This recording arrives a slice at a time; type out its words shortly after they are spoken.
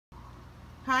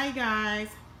Hi guys.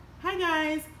 Hi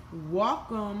guys.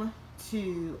 Welcome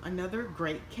to another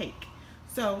great cake.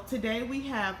 So today we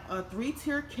have a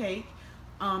 3-tier cake.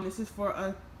 This is for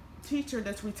a teacher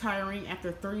that's retiring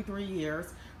after 33 years.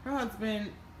 Her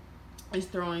husband is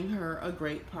throwing her a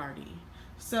great party.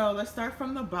 So let's start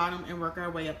from the bottom and work our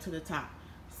way up to the top.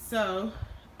 So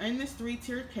in this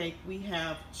 3-tier cake, we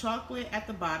have chocolate at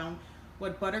the bottom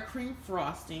with buttercream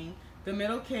frosting. The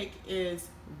middle cake is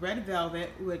red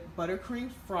velvet with buttercream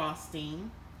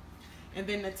frosting. And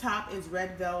then the top is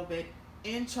red velvet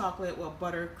and chocolate with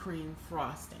buttercream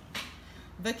frosting.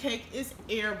 The cake is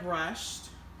airbrushed.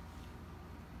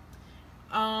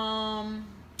 And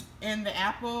the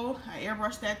apple, I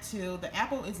airbrushed that too. The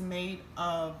apple is made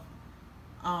of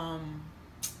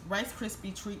Rice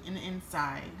Krispie treat in the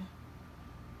inside.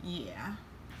 Yeah.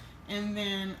 And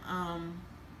then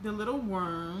the little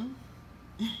worm,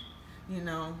 you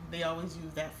know, they always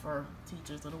use that for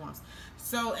teachers, little ones.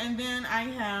 So, and then I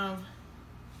have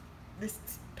this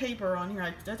paper on here.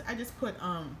 I just put,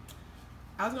 I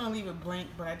was going to leave it blank,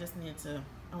 but I just needed to,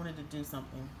 I wanted to do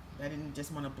something. I didn't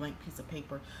just want a blank piece of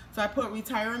paper. So I put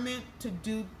retirement,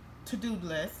 to-do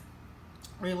list,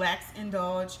 relax,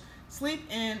 indulge, sleep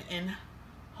in, and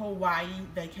Hawaii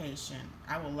vacation.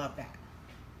 I will love that.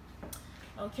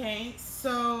 Okay,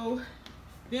 so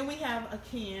then we have a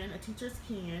can, a teacher's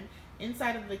can.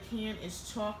 Inside of the can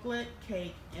is chocolate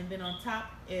cake, and then on top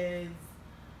is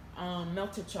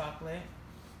melted chocolate.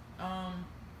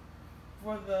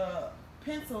 For the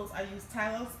pencils, I use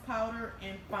Tylose powder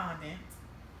and fondant.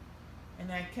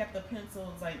 And I kept the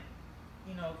pencils, like,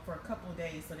 you know, for a couple of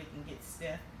days so they can get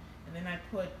stiff. And then I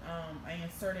put, I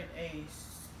inserted a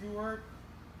skewer,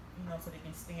 you know, so they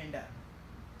can stand up.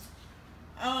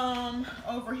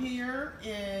 Over here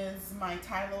is my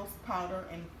Tylose powder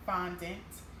and fondant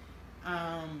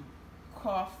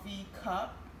coffee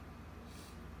cup.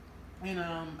 And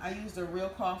I used a real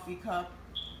coffee cup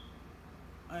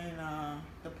and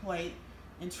the plate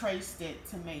and traced it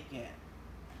to make it.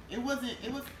 It was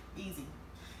easy.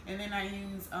 And then I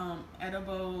use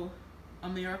edible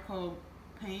Americo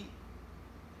paint,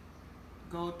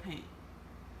 gold paint.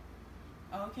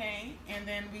 Okay, and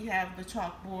then we have the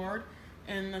chalkboard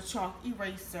and the chalk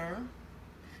eraser.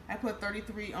 I put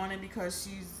 33 on it because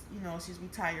she's, you know, she's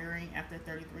retiring after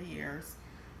 33 years.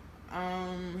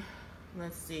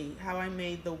 Let's see how I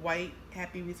made the white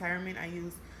happy retirement. I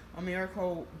used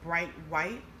Americo bright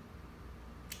white,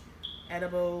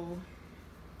 edible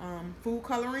food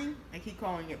coloring. I keep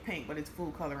calling it paint, but it's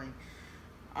food coloring.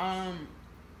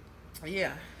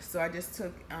 Yeah, so I just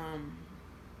took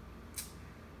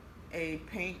a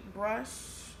paintbrush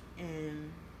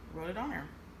and wrote it on there.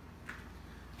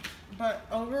 But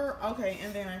okay,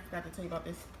 and then I forgot to tell you about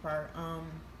this part.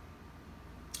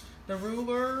 The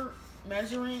ruler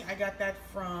measuring, I got that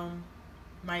from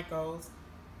Michael's,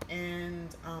 and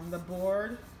the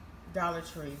board, Dollar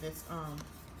Tree. This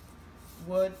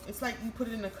wood, it's like you put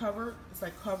it in a cover. It's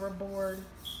like cover board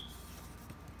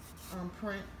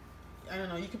print. I don't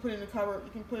know. You can put it in the cover.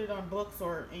 You can put it on books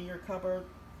or in your cupboard.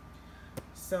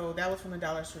 So that was from the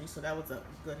Dollar Tree. So that was a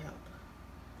good help.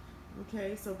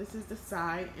 Okay, so this is the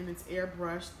side, and it's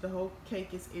airbrushed. The whole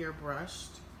cake is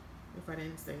airbrushed, if I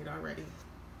didn't say it already.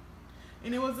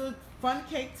 And it was a fun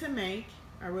cake to make.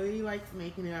 I really liked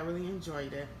making it. I really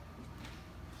enjoyed it.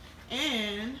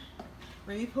 And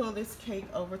let me pull this cake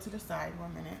over to the side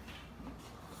 1 minute,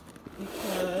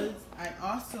 because I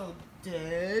also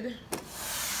did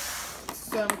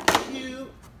some cute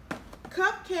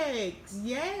cupcakes.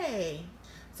 Yay!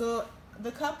 So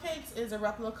the cupcakes is a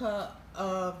replica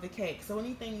of the cake. So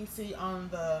anything you see on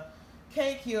the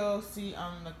cake, you'll see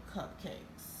on the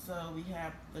cupcakes. So we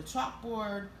have the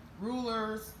chalkboard,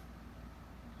 rulers,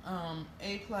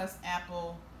 A+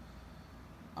 apple,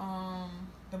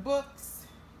 the books,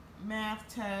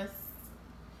 math tests,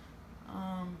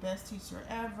 best teacher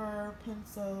ever,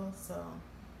 pencil. So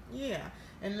yeah,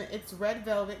 and it's red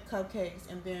velvet cupcakes,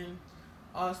 and then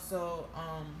also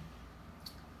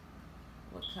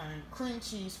what kind? Cream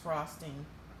cheese frosting.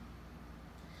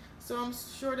 So I'm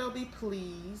sure they'll be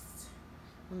pleased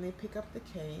when they pick up the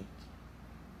cake.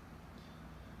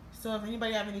 So if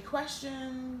anybody have any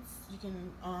questions, you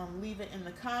can leave it in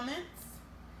the comments,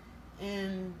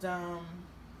 and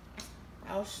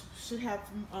I should have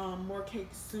more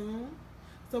cakes soon.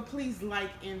 So please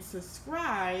like and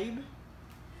subscribe,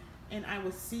 and I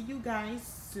will see you guys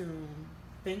soon.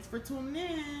 Thanks for tuning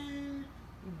in.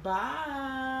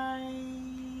 Bye.